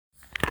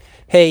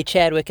Hey,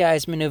 Chadwick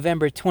Eisman,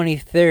 November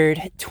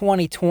 23rd,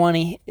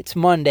 2020. It's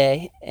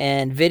Monday,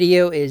 and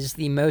video is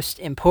the most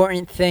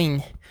important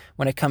thing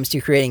when it comes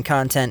to creating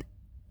content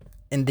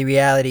in the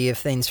reality of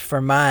things for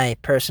my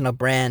personal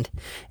brand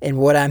and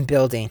what I'm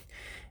building.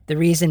 The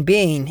reason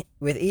being,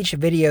 with each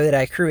video that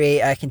I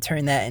create, I can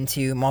turn that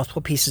into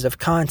multiple pieces of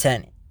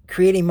content.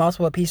 Creating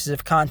multiple pieces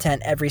of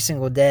content every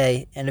single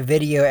day and a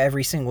video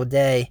every single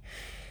day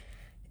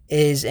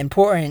is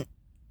important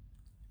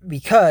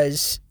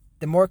because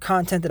the more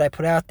content that I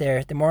put out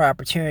there, the more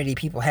opportunity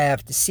people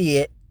have to see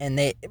it, and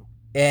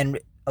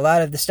a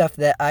lot of the stuff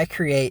that I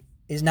create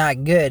is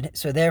not good.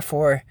 So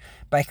therefore,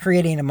 by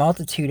creating a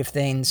multitude of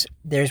things,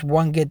 there's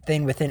one good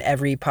thing within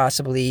every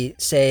possibly,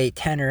 say,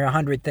 10 or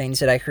 100 things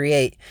that I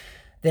create.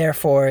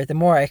 Therefore, the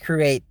more I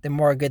create, the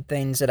more good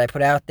things that I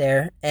put out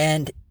there.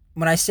 And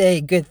when I say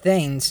good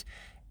things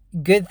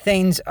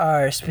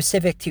are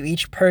specific to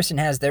each person,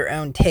 has their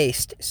own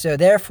taste. So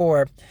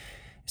therefore,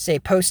 say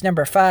post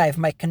number 5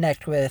 might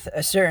connect with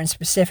a certain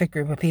specific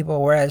group of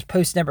people, whereas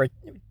post number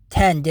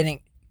 10 didn't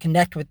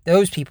connect with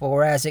those people,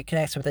 whereas it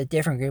connects with a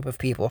different group of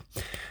people.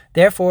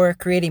 Therefore,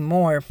 creating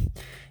more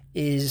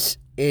is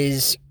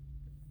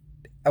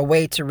a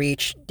way to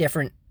reach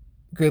different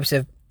groups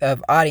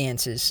of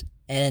audiences.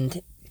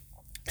 And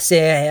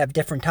say I have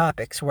different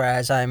topics,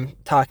 whereas I'm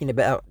talking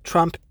about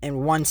Trump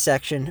in one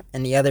section,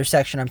 and the other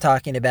section I'm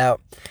talking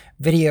about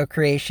video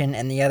creation,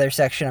 and the other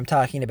section I'm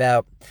talking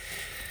about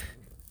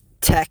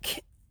tech,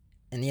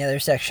 and the other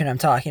section I'm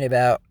talking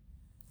about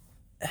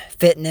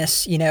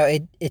fitness.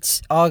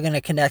 It's all going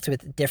to connect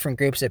with different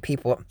groups of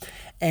people.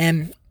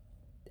 And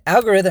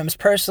algorithms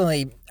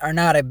personally are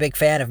not a big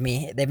fan of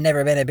me. They've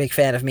never been a big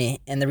fan of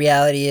me. And the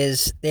reality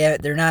is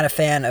they're not a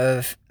fan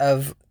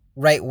of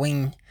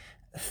right-wing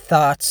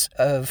thoughts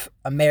of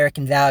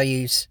American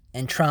values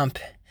and Trump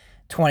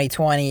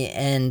 2020.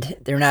 And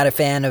they're not a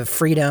fan of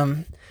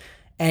freedom,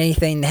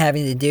 anything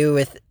having to do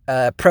with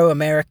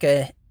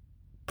pro-America,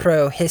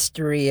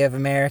 pro-history of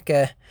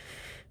America.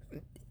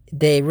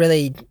 They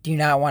really do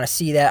not want to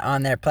see that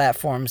on their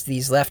platforms.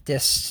 These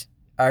leftists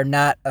are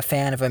not a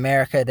fan of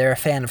America. They're a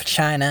fan of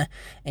China,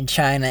 and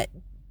China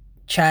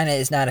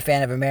is not a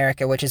fan of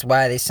America, which is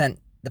why they sent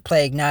the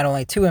plague not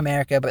only to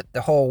America, but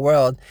the whole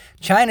world.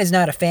 China is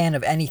not a fan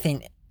of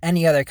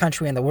any other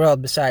country in the world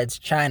besides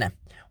China.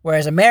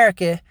 Whereas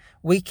America,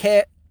 we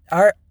care,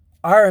 our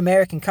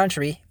American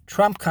country,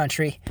 Trump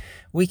country,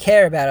 we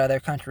care about other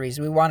countries.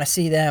 We want to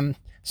see them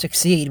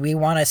succeed. We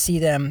want to see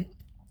them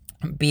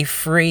be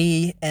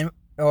free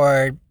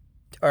or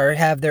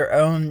have their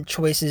own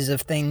choices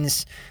of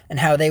things and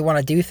how they want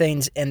to do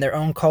things in their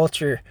own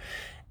culture.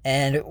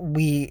 And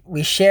we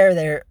share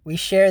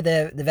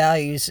the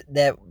values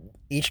that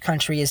each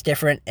country is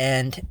different,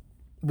 and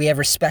we have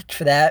respect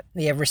for that.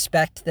 We have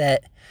respect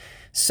that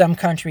some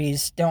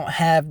countries don't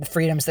have the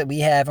freedoms that we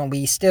have, and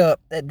we still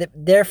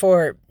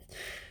therefore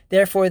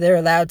they're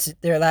allowed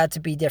to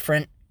be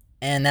different.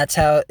 And that's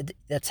how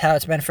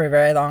it's been for a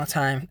very long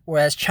time.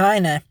 Whereas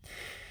China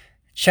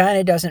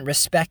doesn't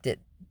respect it.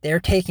 They're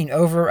taking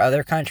over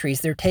other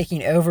countries. They're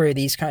taking over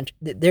these countries.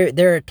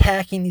 They're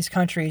attacking these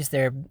countries.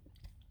 They're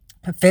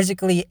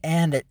physically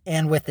and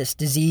with this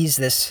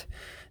disease,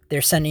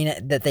 they're sending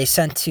it, that they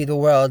sent to the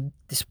world,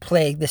 this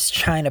plague, this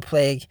China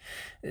plague.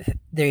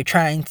 They're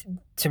trying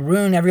to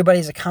ruin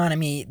everybody's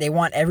economy. They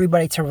want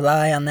everybody to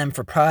rely on them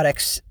for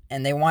products,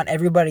 and they want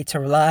everybody to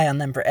rely on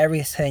them for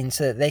everything,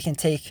 so that they can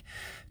take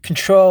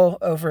control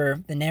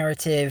over the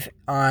narrative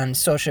on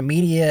social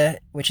media,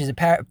 which is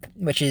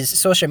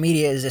social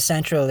media is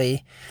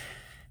essentially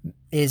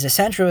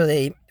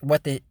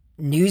what the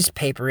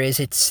newspaper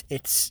is. It's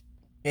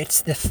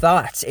the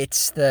thoughts,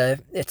 it's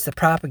the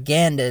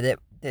propaganda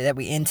that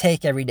we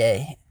intake every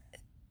day.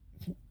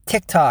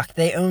 TikTok,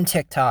 they own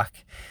TikTok.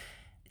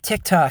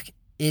 TikTok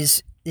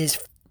is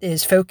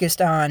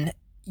focused on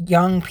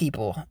young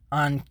people,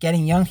 on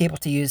getting young people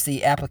to use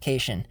the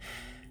application.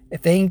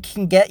 If they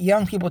can get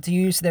young people to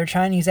use their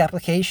Chinese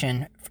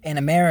application in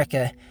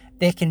America,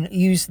 they can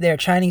use their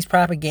Chinese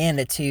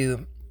propaganda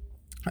to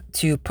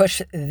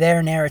push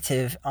their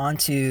narrative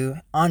onto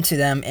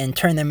them and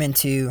turn them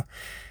into.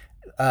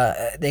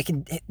 They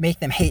can make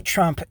them hate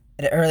Trump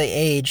at an early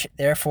age,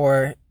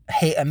 therefore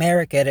hate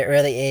America at an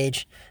early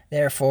age,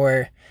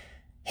 therefore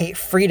hate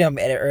freedom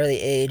at an early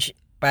age,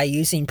 by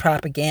using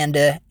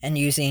propaganda and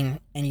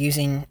using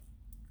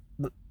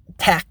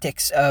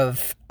tactics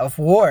of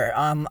war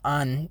on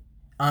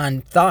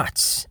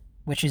thoughts,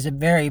 which is a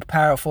very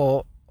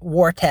powerful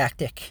war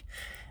tactic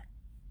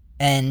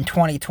in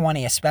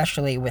 2020,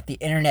 especially with the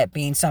internet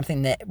being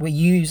something that we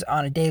use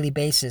on a daily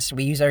basis.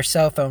 We use our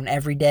cell phone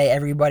every day.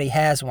 Everybody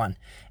has one.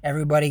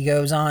 Everybody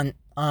goes on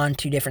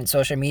to different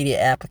social media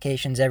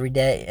applications every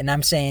day. And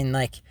I'm saying,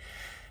 like,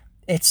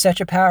 it's such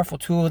a powerful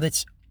tool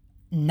that's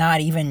not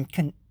even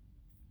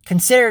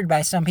considered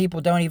by some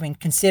people, don't even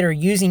consider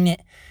using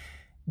it,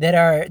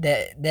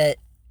 that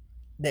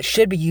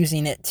should be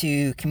using it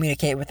to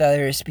communicate with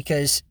others,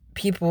 because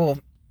people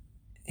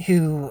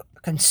who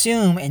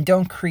consume and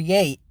don't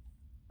create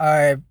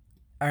are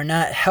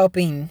not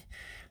helping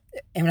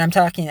And when I'm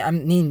talking, I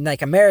mean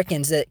like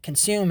Americans that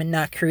consume and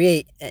not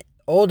create.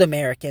 Old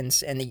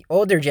Americans and the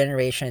older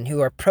generation who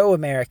are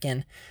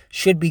pro-American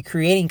should be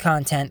creating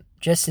content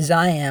just as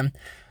I am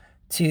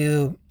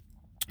to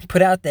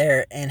put out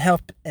there and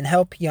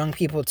help young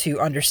people to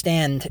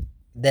understand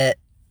that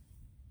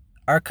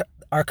our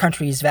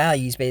country's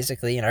values,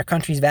 basically, and our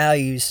country's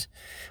values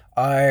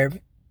are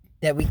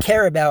that we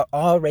care about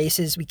all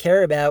races, we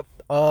care about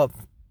all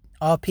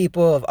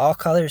people of all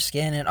colors,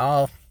 skin, and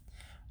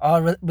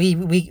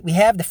we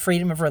have the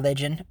freedom of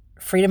religion.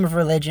 Freedom of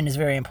religion is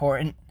very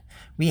important.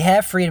 We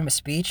have freedom of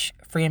speech.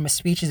 Freedom of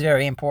speech is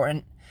very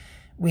important.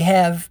 We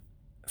have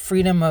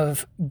freedom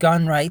of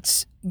gun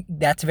rights.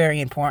 That's very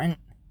important.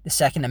 The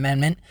Second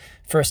Amendment,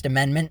 First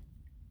Amendment,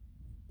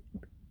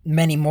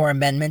 many more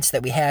amendments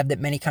that we have that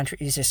many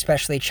countries,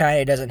 especially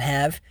China, doesn't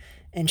have.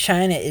 And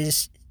China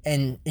has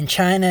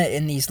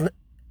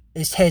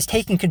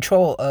taken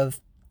control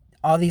of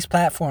all these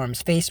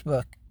platforms,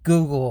 Facebook,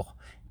 Google,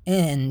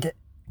 and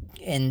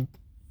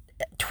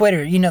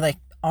Twitter, like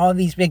all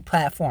these big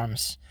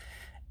platforms.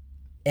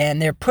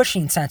 And they're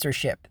pushing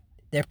censorship.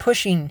 They're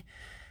pushing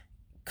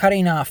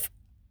cutting off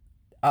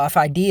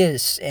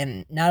ideas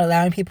and not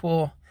allowing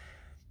people.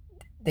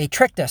 They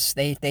tricked us.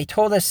 They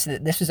told us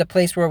that this was a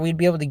place where we'd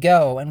be able to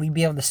go and we'd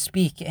be able to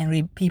speak,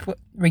 and people,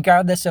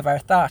 regardless of our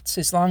thoughts,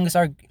 as long as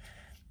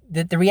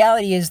the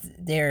reality is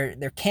they're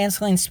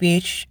canceling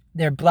speech,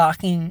 they're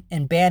blocking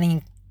and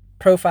banning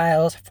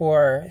profiles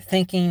for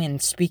thinking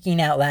and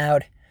speaking out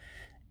loud,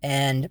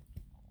 and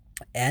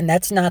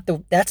that's not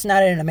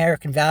an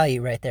American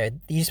value right there.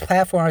 These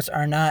platforms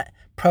are not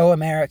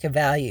pro-America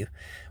value,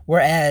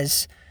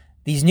 whereas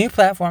these new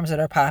platforms that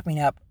are popping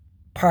up,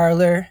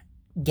 Parler,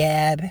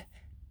 Gab,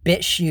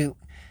 BitChute,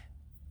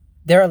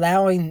 they're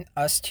allowing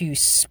us to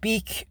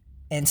speak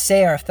and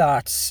say our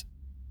thoughts,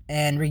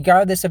 and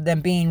regardless of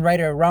them being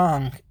right or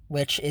wrong,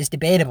 which is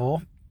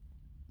debatable,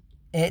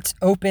 it's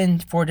open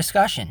for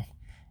discussion.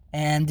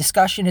 And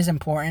discussion is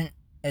important.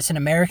 It's an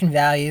American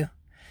value,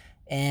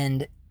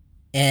 and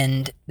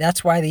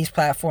that's why these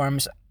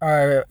platforms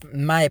are,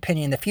 in my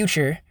opinion, the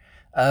future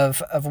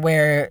of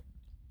where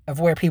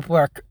people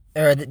are,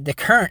 or the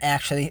current,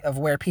 actually, of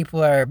where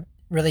people are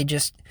really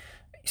just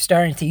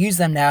starting to use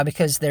them now,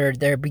 because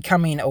they're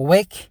becoming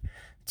awake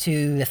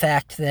to the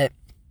fact that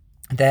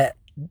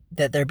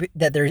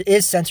there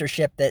is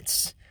censorship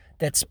that's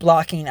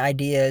blocking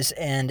ideas,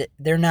 and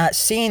they're not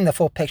seeing the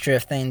full picture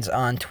of things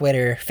on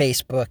Twitter,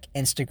 Facebook,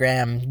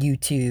 Instagram,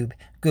 YouTube,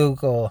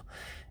 Google,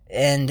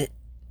 and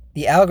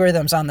the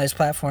algorithms on those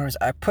platforms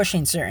are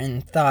pushing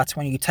certain thoughts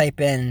when you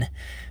type in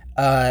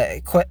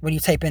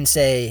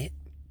say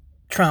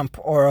Trump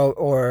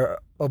or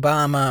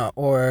Obama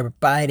or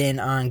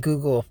Biden on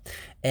Google,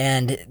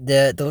 and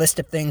the list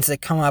of things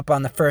that come up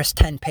on the first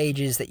 10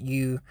 pages that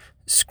you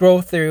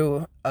scroll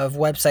through of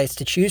websites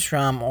to choose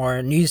from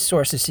or news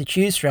sources to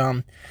choose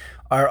from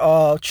are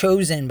all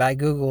chosen by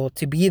Google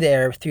to be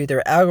there through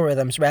their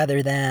algorithms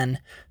rather than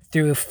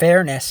through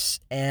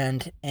fairness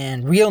and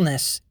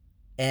realness.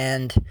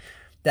 And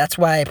that's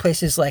why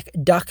places like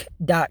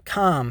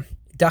duck.com,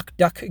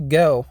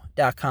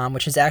 duckduckgo.com,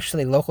 which is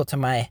actually local to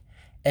my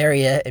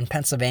area in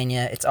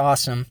Pennsylvania, it's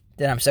awesome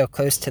that I'm so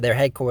close to their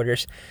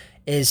headquarters,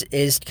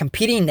 is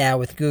competing now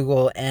with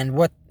Google. And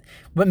what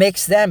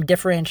makes them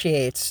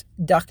differentiates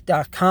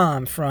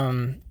duck.com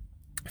from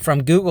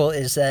Google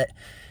is that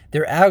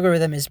their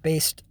algorithm is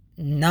based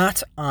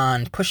not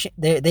on pushing,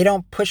 they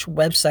don't push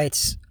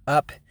websites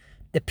up,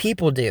 the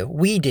people do,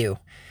 we do.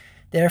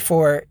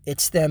 Therefore,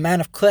 it's the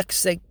amount of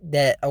clicks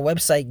that a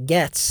website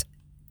gets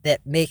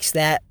that makes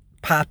that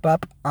pop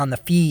up on the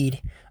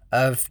feed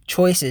of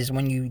choices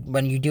when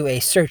you do a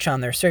search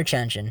on their search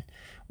engine.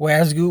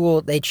 Whereas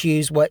Google, they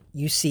choose what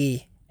you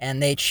see,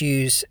 and they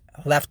choose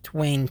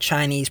left-wing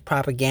Chinese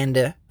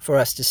propaganda for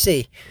us to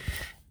see.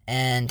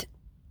 And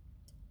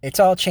it's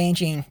all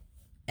changing,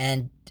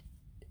 and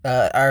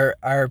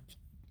our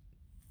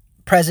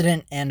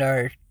president and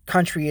our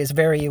country is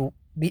very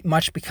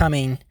much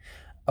becoming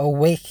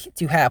awake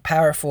to how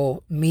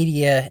powerful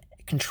media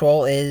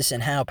control is,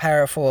 and how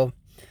powerful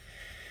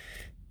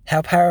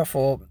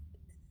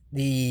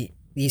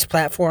these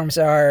platforms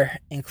are,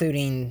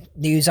 including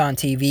news on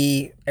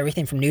TV,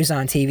 everything from news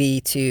on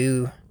TV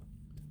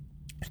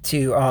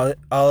to all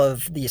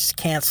of this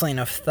canceling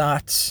of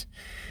thoughts.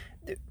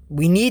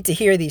 We need to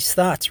hear these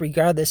thoughts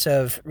regardless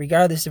of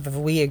if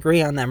we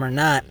agree on them or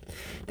not.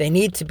 They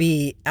need to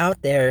be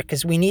out there,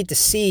 because we need to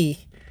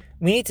see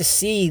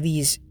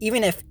these,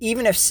 even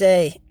if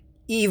say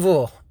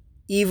evil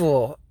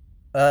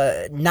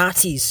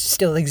Nazis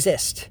still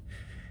exist,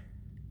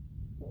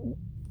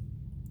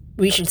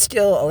 we should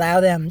still allow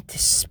them to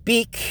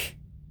speak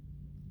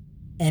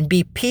and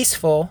be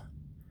peaceful,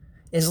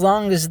 as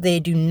long as they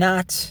do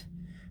not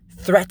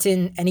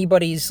threaten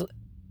anybody's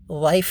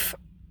life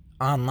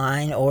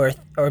online or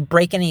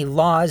break any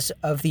laws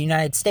of the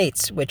United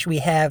States, which we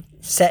have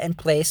set in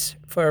place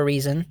for a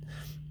reason.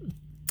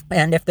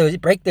 And if those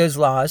break those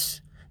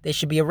laws, they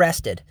should be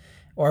arrested,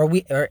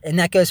 and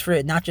that goes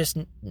for not just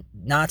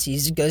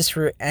Nazis, it goes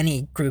for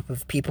any group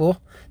of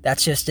people.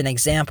 That's just an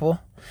example.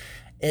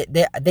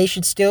 They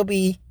should still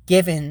be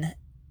given,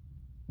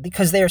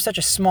 because they are such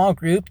a small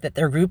group that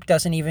their group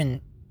doesn't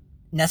even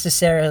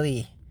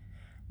necessarily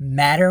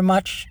matter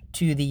much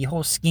to the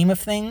whole scheme of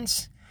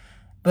things.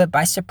 But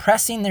by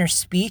suppressing their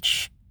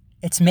speech,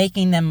 it's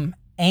making them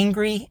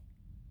angry,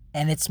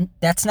 and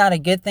that's not a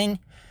good thing.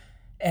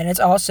 And it's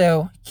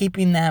also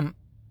keeping them,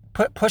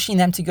 pushing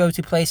them to go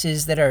to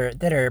places that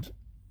are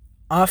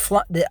off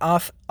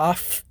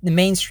the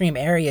mainstream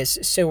areas,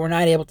 so we're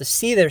not able to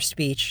see their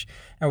speech.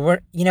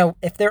 Or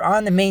if they're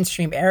on the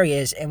mainstream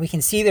areas and we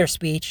can see their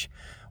speech,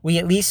 we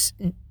at least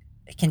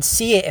can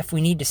see it if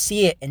we need to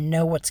see it and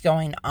know what's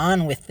going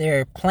on with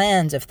their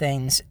plans of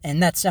things.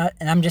 And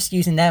I'm just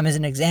using them as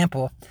an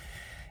example.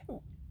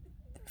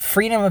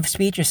 Freedom of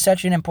speech is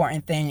such an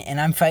important thing, and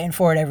I'm fighting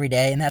for it every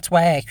day, and that's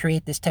why I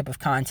create this type of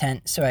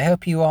content. So I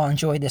hope you all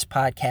enjoyed this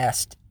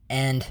podcast,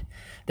 and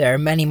there are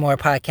many more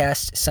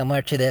podcasts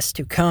similar to this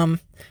to come.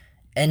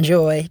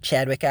 Enjoy.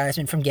 Chadwick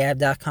Eisman from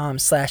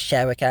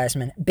gab.com/Chadwick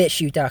Eisman,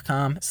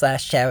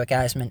 bitchute.com/Chadwick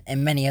Eisman,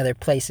 and many other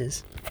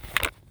places.